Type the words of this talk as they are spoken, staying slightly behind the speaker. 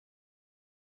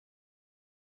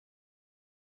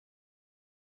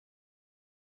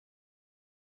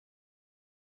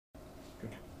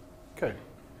Okay.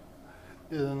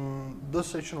 In this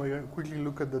section, we're going to quickly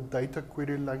look at the data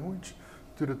query language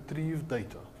to retrieve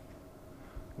data.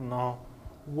 Now,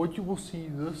 what you will see,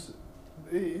 this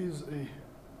is a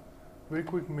very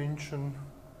quick mention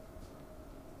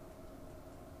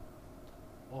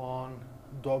on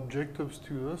the objectives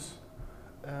to this,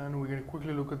 and we're going to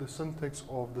quickly look at the syntax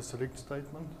of the select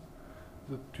statement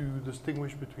to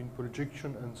distinguish between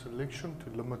projection and selection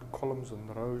to limit columns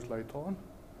and rows later on,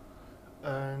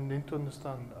 and then to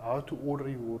understand how to order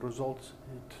your results,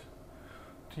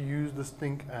 to use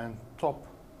distinct and top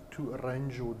to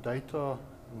arrange your data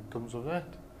in terms of that,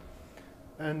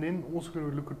 and then also going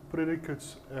to look at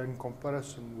predicates and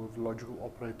comparison with logical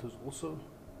operators also,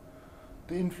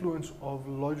 the influence of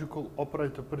logical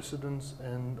operator precedence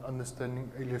and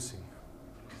understanding aliasing.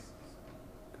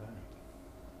 Okay.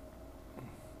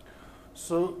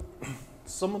 So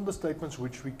some of the statements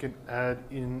which we can add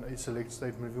in a select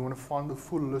statement, if you want to find the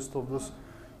full list of this,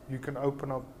 you can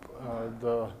open up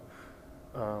the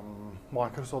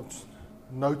Microsoft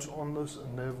notes on this,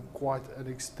 and they have quite an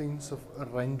extensive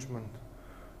arrangement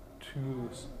to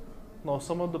this. Now,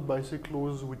 some of the basic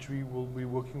clauses which we will be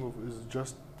working with is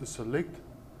just the select,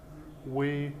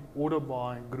 where order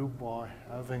by, group by,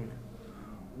 having,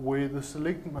 where the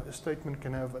select statement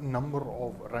can have a number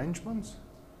of arrangements,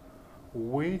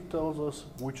 where it tells us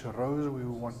which rows we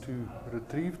want to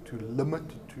retrieve to limit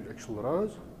to actual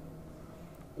rows.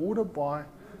 Order by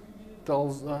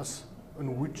tells us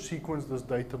in which sequence this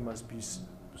data must be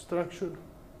structured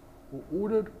or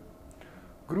ordered.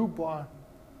 Group by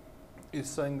is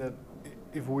saying that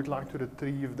if we'd like to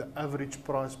retrieve the average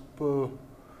price per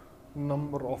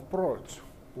number of products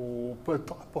or per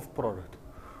type of product,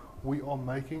 we are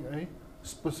making a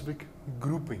specific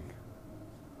grouping.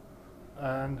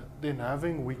 And then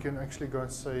having, we can actually go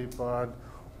and say, but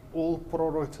all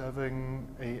products having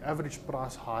a average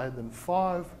price higher than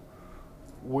 5,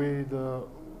 where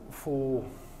for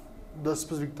the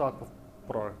specific type of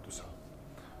product to sell.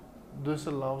 This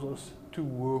allows us to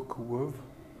work with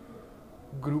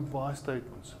group by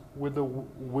statements, where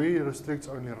it restricts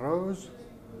only rows,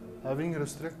 having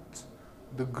restricts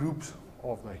the groups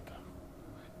of data.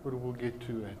 But we'll get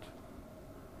to it.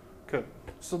 Okay,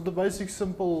 so the basic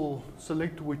simple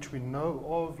select which we know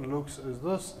of looks as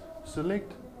this: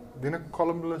 select, then a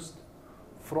column list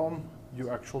from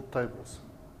your actual tables.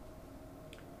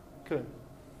 Okay,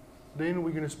 then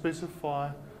we're going to specify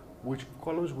which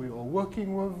columns we are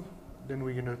working with, then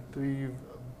we're going to retrieve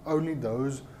only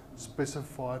those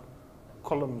specified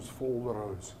columns for all the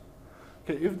rows.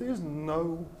 Okay, if there's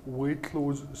no where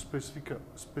clause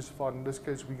specified, in this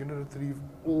case, we're going to retrieve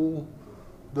all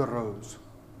the rows.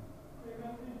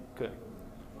 Okay.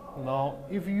 Now,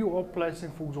 if you are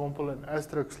placing, for example, an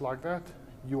asterisk like that,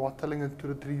 you are telling it to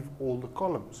retrieve all the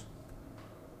columns,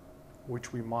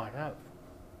 which we might have.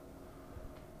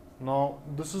 Now,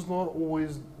 this is not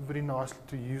always very nice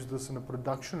to use this in a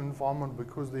production environment,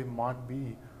 because there might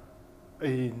be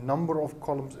a number of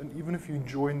columns, and even if you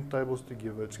join tables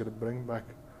together, it's going to bring back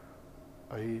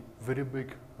a very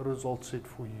big result set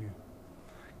for you.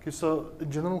 Okay, so a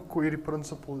general query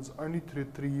principle is only to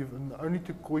retrieve and only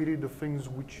to query the things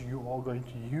which you are going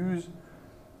to use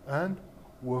and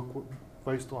work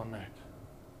based on that.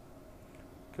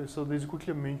 Okay, so there's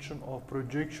quickly a mention of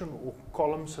projection or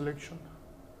column selection.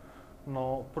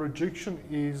 Now, projection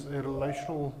is a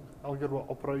relational algebra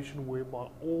operation whereby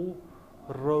all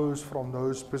rows from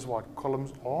those specified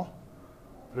columns are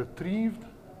retrieved,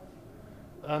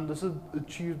 and this is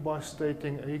achieved by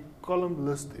stating a column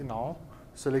list in our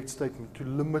select statement to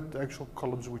limit the actual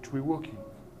columns which we're working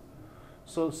with.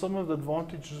 So some of the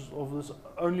advantages of this: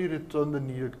 only return the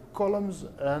needed columns,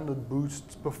 and it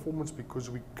boosts performance because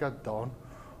we cut down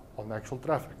on the actual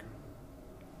traffic.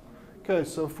 Okay,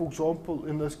 so for example,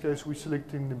 in this case, we're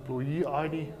selecting the employee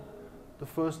ID, the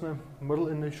first name, middle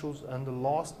initials, and the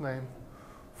last name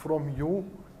from your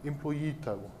employee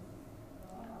table.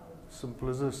 Simple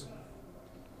as this.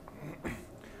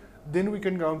 Then we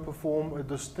can go and perform a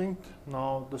distinct.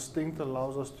 Now, distinct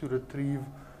allows us to retrieve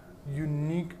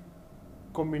unique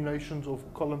combinations of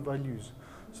column values.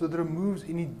 So it removes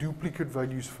any duplicate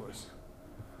values first.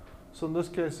 So in this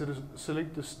case, it is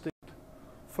select distinct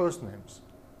first names.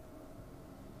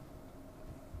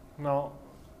 Now,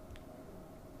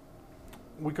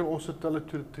 we can also tell it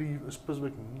to retrieve a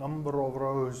specific number of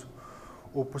rows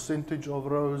or percentage of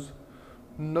rows.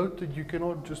 Note that you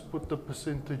cannot just put the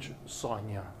percentage sign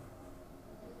here.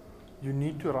 You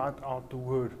need to write out the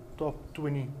word top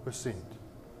 20%.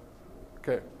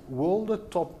 Okay, will the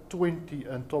top 20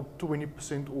 and top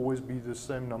 20% always be the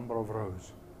same number of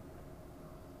rows?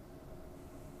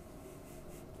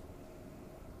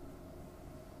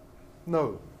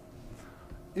 No.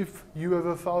 If you have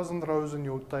 1,000 rows in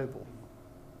your table,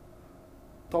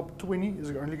 top 20 is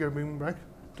only going to bring back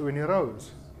 20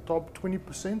 rows. Top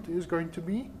 20% is going to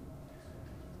be,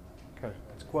 okay,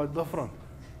 it's quite different.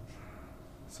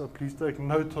 So please take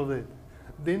note of that.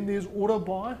 Then there's order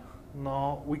by.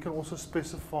 Now we can also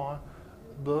specify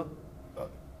the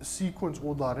sequence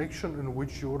or direction in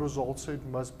which your result set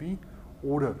must be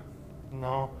ordered.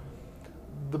 Now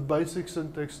the basic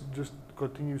syntax just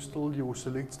continues still your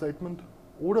select statement.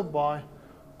 Order by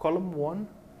column 1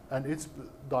 and its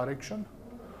direction,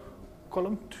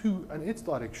 column 2 and its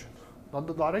direction. Now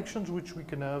the directions which we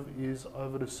can have is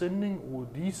either ascending or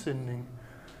descending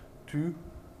to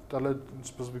tell it in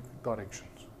specific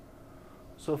directions.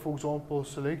 So for example,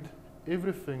 select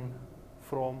everything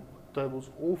from tables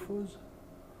authors,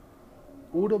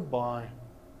 order by,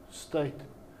 state,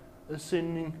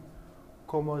 ascending,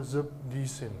 comma, zip,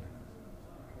 descending.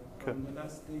 Okay. From the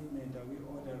last statement, are we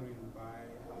ordering by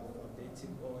alphabetic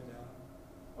order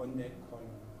on that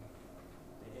column,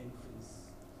 the entries?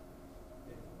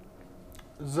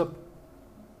 Zip.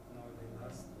 No, the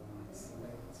last one,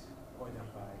 select order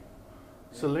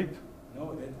by. Select?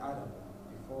 No, that other one,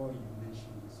 before you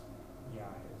mentioned this one. Yeah.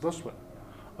 This one.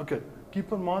 Yeah. Okay,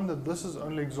 keep in mind that this is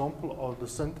only example of the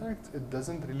syntax. It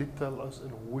doesn't really tell us in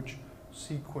which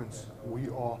sequence we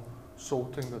are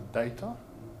sorting the data.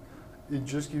 It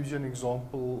just gives you an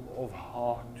example of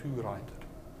how to write it.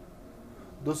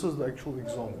 This is the actual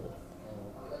example.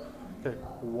 Okay,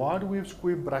 why do we have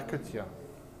square bracket here?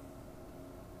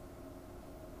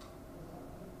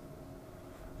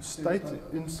 State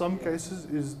in some cases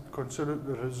is considered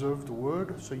a reserved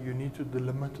word, so you need to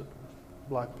delimit it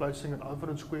by placing it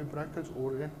either in square brackets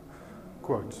or in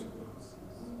quotes.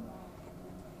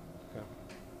 Okay.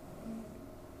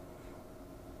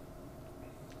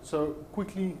 So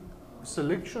quickly,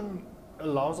 selection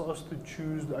allows us to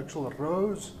choose the actual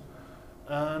rows,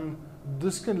 and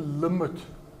this can limit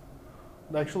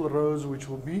the actual rows which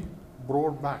will be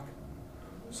brought back.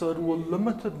 So it will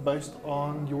limit it based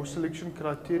on your selection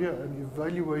criteria and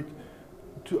evaluate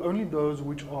to only those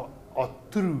which are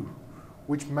true,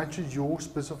 which matches your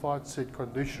specified set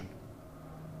condition.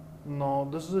 Now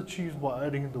this is achieved by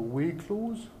adding the where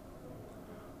clause.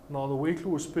 Now the where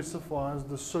clause specifies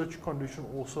the search condition,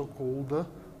 also called the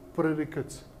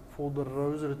predicates, for the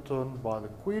rows returned by the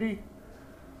query.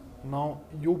 Now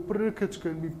your predicates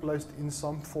can be placed in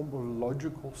some form of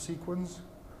logical sequence,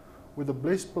 where the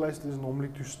best place is normally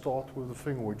to start with the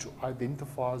thing which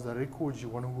identifies the records you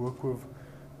want to work with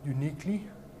uniquely,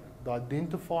 the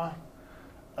identifier,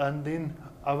 and then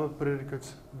other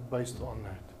predicates based on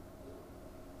that.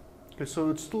 Okay, so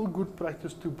it's still good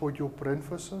practice to put your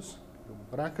parentheses, your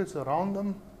brackets around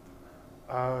them,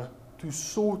 to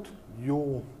sort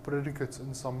your predicates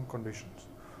in some conditions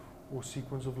or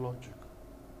sequence of logic.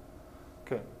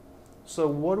 Okay, so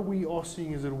what we are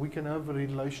seeing is that we can have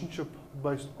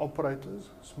relationship-based operators,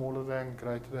 smaller than,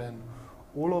 greater than,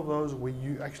 all of those where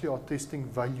you actually are testing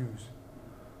values.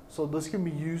 So this can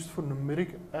be used for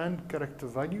numeric and character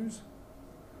values,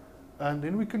 and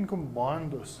then we can combine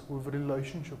this with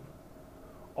relationship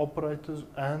operators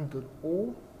and an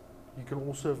or. You can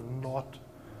also have not,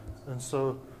 and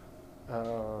so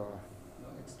No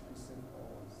explicit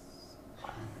ors.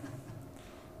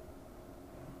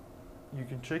 you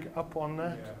can check up on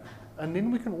that. Yeah. And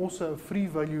then we can also have free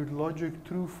valued logic,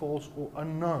 true, false, or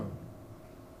unknown.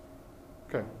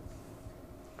 Okay.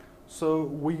 So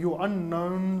where your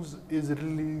unknowns is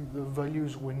really the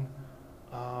values when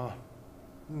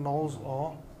nulls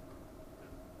are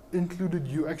included,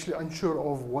 you're actually unsure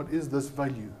of what is this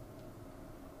value.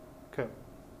 Okay.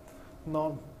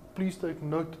 Now, please take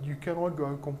note that you cannot go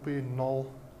and compare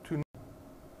null to null.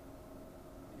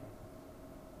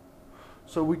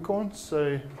 So we can't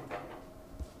say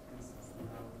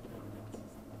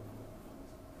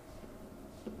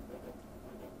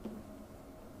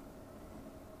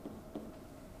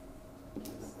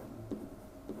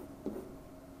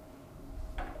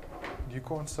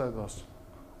this,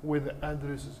 where the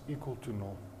address is equal to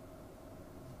null.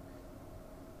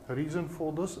 The reason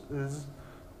for this is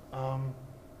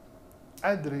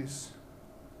address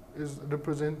is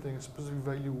representing a specific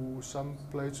value, or some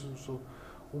places so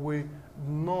where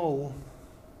null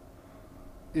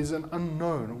is an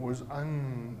unknown or is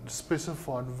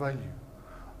unspecified value.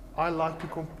 I like to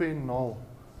compare null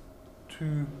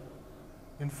to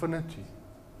infinity.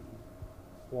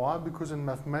 Why? Because in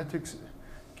mathematics,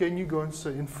 can you go and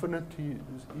say infinity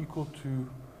is equal to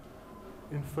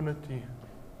infinity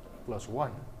plus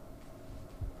 1?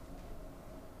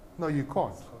 No, you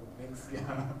can't.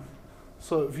 Yeah.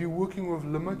 So if you're working with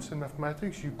limits in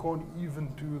mathematics, you can't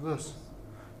even do this.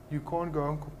 You can't go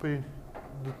and compare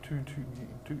the two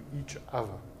to each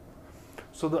other.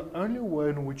 So the only way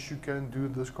in which you can do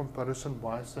this comparison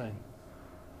by saying,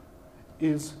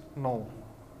 is null?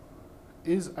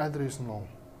 Is address null?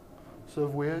 So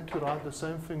if we had to write the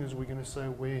same thing as we're going to say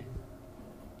where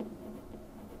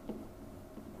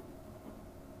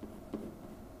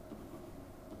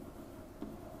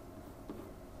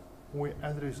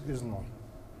address is null.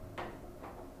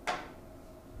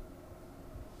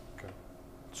 Okay.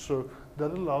 So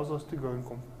that allows us to go and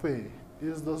compare.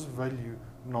 Is this value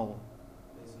null?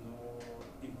 There's no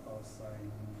equal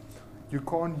sign. You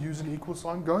can't use an equal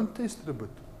sign. Go and test it a bit.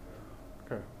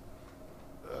 Okay.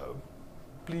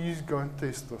 Please go and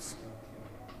test this.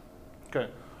 Okay.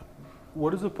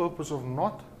 What is the purpose of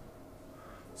not?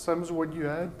 Same as what you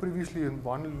had previously in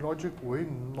binary logic, where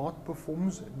not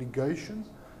performs negation.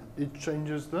 It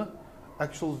changes the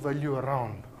actual value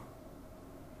around.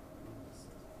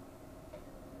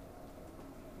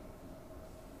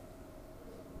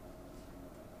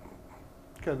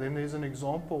 Okay, then there's an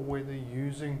example where they're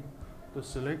using the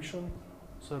selection.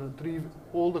 So retrieve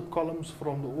all the columns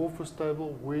from the authors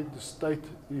table where the state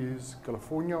is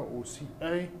California or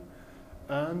CA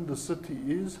and the city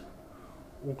is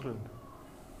Auckland.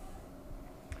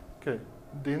 Okay,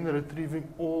 then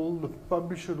retrieving all the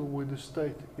publisher where the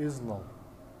state is null.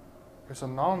 Okay, so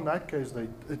now in that case they're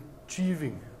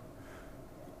achieving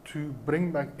to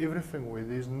bring back everything where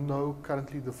there's no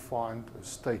currently defined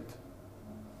state.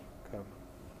 Okay.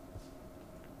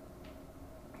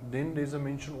 Then there's a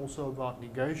mention also about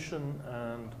negation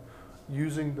and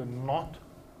using the not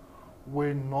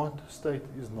where not state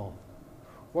is null.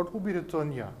 What will be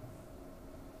returned here?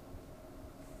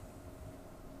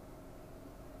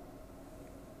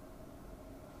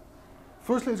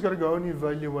 Firstly, it's got to go and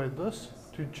evaluate this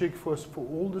to check first for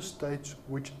all the states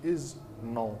which is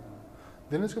null.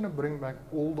 Then it's going to bring back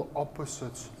all the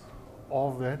opposites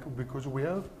of that because we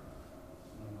have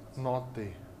not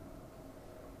there.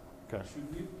 Okay.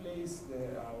 Should we place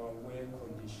our where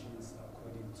conditions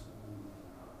according to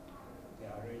the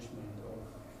arrangement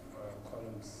of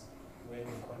columns, where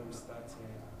the column started to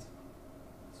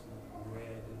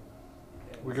where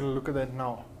the We're going to look at that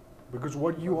now. Because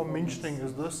what you are mentioning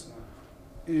is this,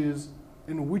 is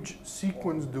in which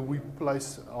sequence do we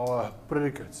place our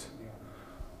predicates? Yeah.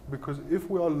 Because if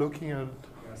we are looking at,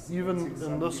 even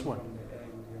in this one,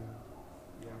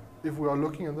 if we are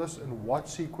looking at this, in what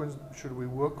sequence should we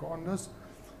work on this?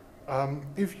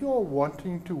 If you are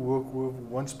wanting to work with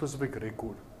one specific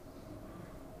record,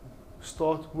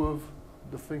 start with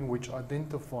the thing which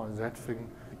identifies that thing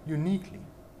uniquely.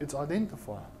 It's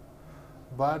identifier.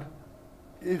 But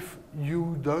if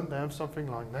you don't have something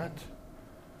like that,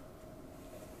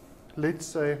 let's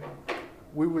say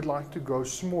we would like to go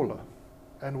smaller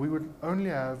and we would only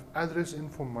have address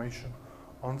information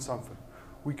on something.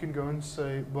 We can go and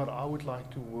say, but I would like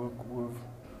to work with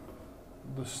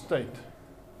the state.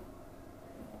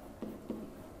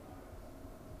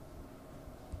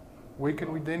 Where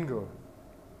can we then go?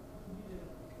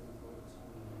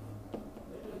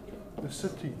 The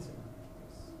city.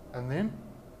 And then?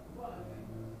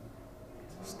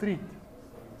 Street.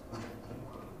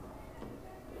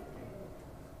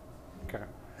 Okay.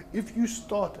 If you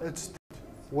start at street,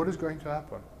 what is going to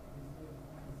happen?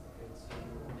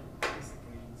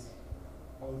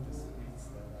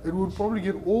 It would probably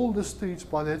get all the streets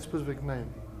by that specific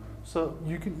name. So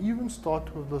you can even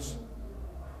start with this.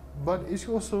 But it's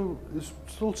also is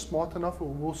still smart enough, or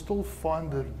will still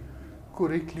find it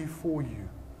correctly for you.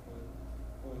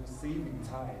 Or saving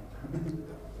time.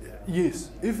 Yes,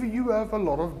 if you have a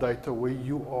lot of data where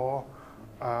you are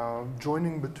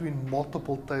joining between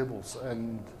multiple tables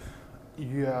and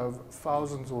you have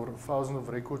thousands of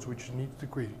records which you need to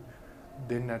query,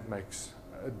 then that makes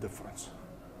a difference.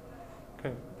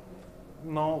 Okay.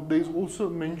 Now, there's also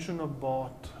mention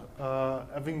about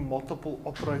having multiple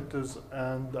operators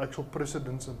and the actual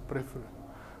precedence and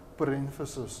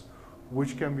parentheses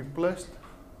which can be placed.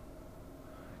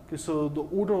 Okay, so the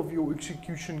order of your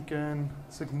execution can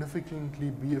significantly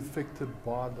be affected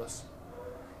by this.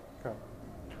 Okay.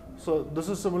 So this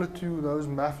is similar to those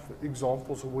math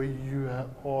examples where you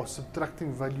are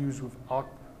subtracting values without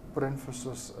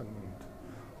parentheses and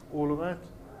all of that.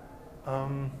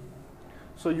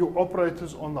 So your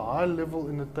operators on the high level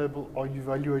in the table are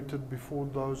evaluated before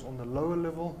those on the lower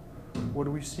level. What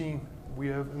are we seeing? We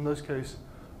have, in this case,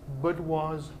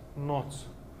 bitwise knots,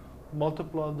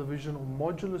 multiply, division, or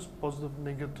modulus, positive,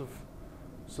 negative,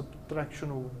 subtraction,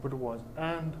 or bitwise,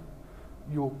 and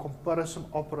your comparison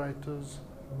operators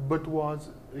bitwise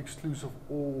exclusive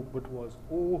or bitwise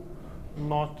or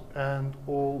not and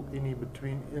all any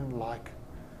between in like,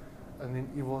 and then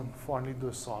even finally the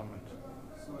assignment.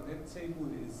 So that table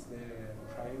is the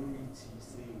priority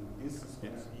saying this is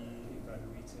going Yes. to be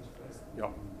evaluated first. Yeah.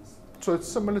 and this- So it's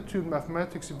similar to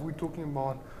mathematics if we're talking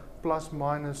about plus,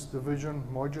 minus, division,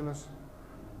 modulus.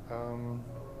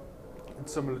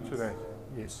 It's similar to that,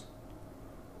 yes.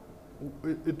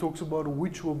 It talks about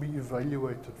which will be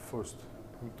evaluated first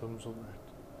in terms of that.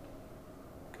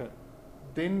 Okay.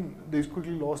 Then there's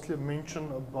quickly lastly a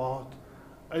mention about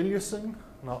aliasing.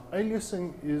 Now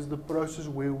aliasing is the process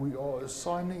where we are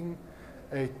assigning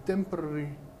a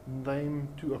temporary name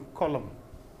to a column.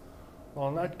 Now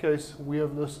in that case we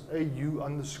have this AU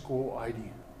underscore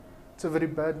ID. It's a very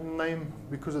bad name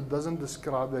because it doesn't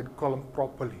describe that column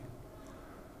properly.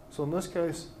 So in this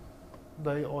case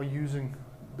they are using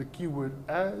the keyword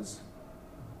as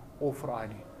or for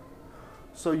ID.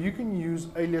 So you can use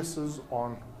aliases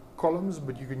on columns,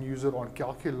 but you can use it on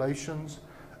calculations,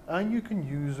 and you can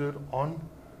use it on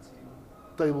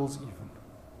tables even.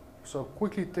 So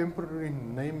quickly temporary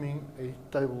naming a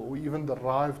table or even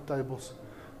derived tables,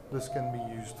 this can be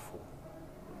used for.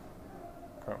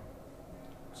 Okay.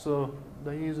 So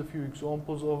they use a few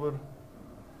examples of it,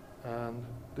 and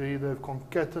they've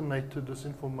concatenated this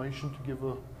information to give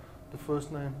the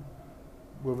first name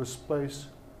with a space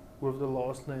with the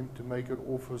last name to make it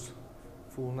Author's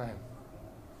full name.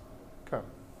 Okay.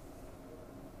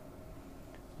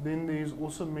 Then there's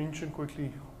also mention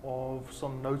quickly of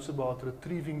some notes about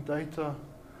retrieving data.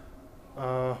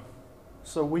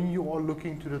 So when you are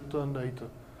looking to return data,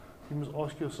 you must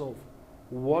ask yourself,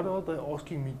 what are they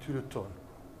asking me to return?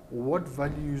 What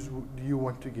values do you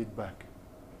want to get back?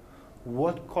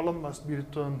 What column must be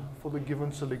returned for the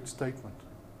given select statement?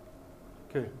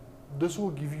 Okay, this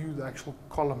will give you the actual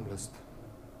column list.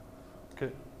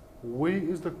 Okay, where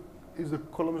is the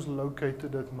columns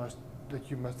located that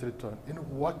you must return? In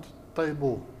what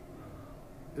table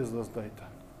is this data?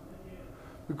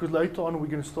 Because later on we're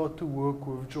going to start to work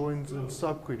with joins and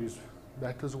subqueries.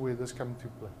 That is where this comes to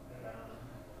play.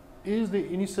 Is there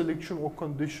any selection or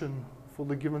condition for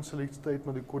the given select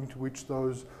statement according to which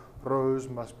those rows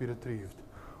must be retrieved?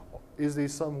 Is there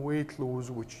some where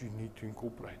clause which you need to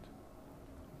incorporate?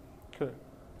 Okay.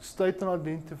 State and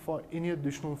identify any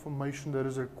additional information that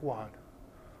is required.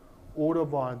 Order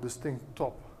by distinct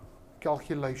top.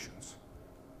 Calculations.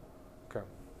 Okay.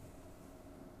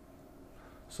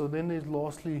 So then there's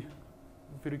lastly,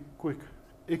 very quick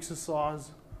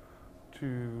exercise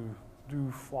to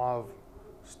do 5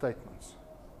 statements.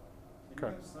 Can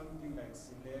Okay. you have something like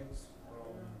select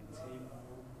from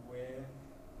table where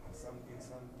something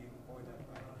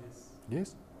ordered by this?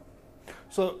 Yes.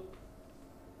 So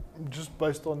just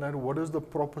based on that, what is the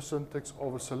proper syntax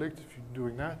of a select if you're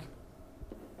doing that?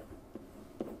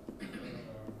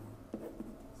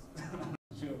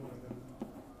 Sure.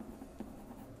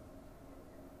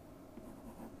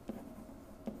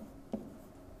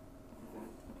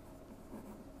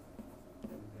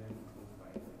 And then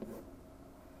provide.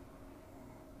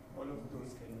 All of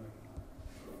those can work.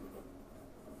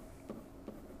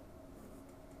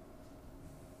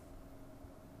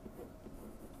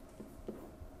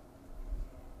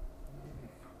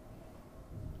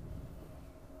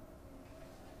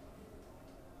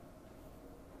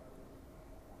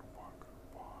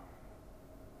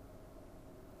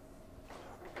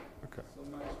 Okay. So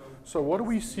much of So what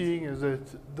we're seeing is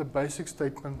that the basic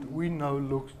statement we know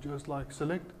looks just like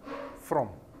select from,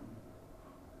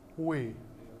 where,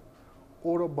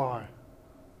 order by,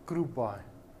 group by.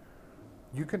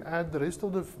 You can add the rest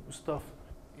of the stuff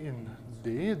in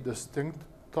there. Distinct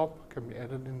top can be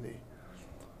added in there.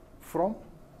 From,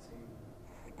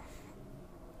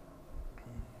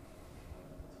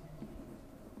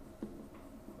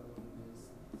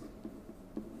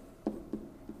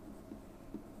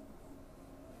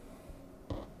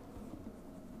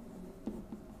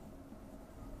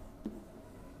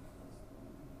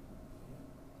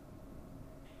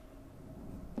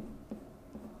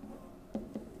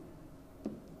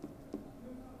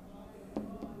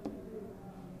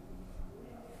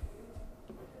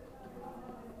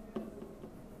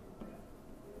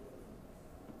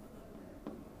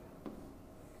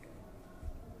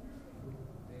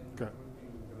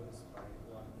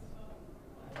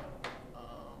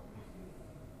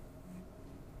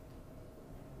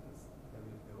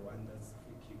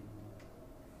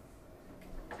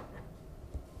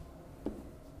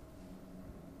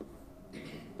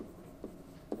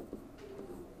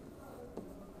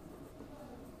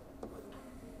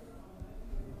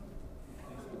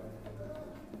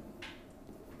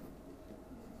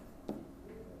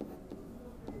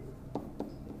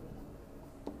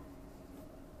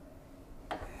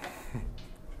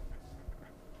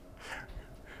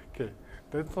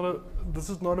 This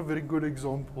is not a very good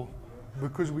example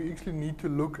because we actually need to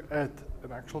look at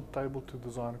an actual table to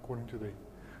design according to that.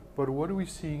 But what we're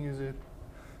seeing is that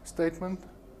statement,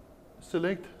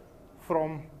 select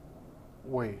from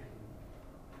where.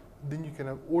 Then you can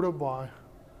have order by,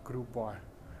 group by,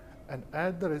 and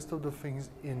add the rest of the things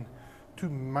in to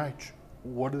match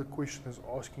what the question is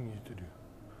asking you to do.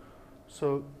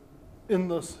 So in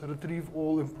this, retrieve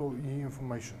all employee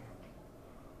information.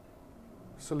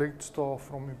 Select staff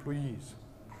from employees.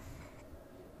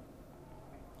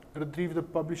 Retrieve the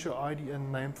publisher ID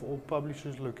and name for all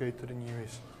publishers located in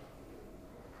US.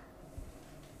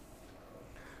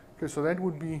 Okay, so that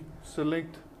would be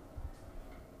select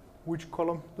which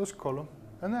column, this column,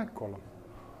 and that column.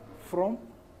 From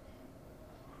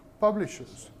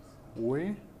publishers,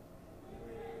 where?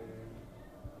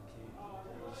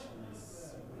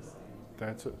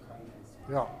 That's it.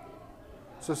 Yeah.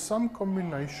 So some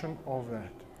combination of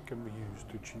that can be used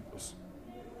to achieve this.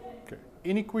 Okay.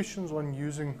 Any questions on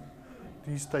using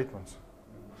these statements?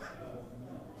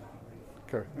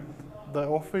 Okay. They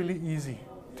are fairly easy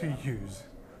to use.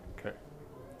 Okay.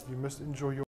 You must enjoy your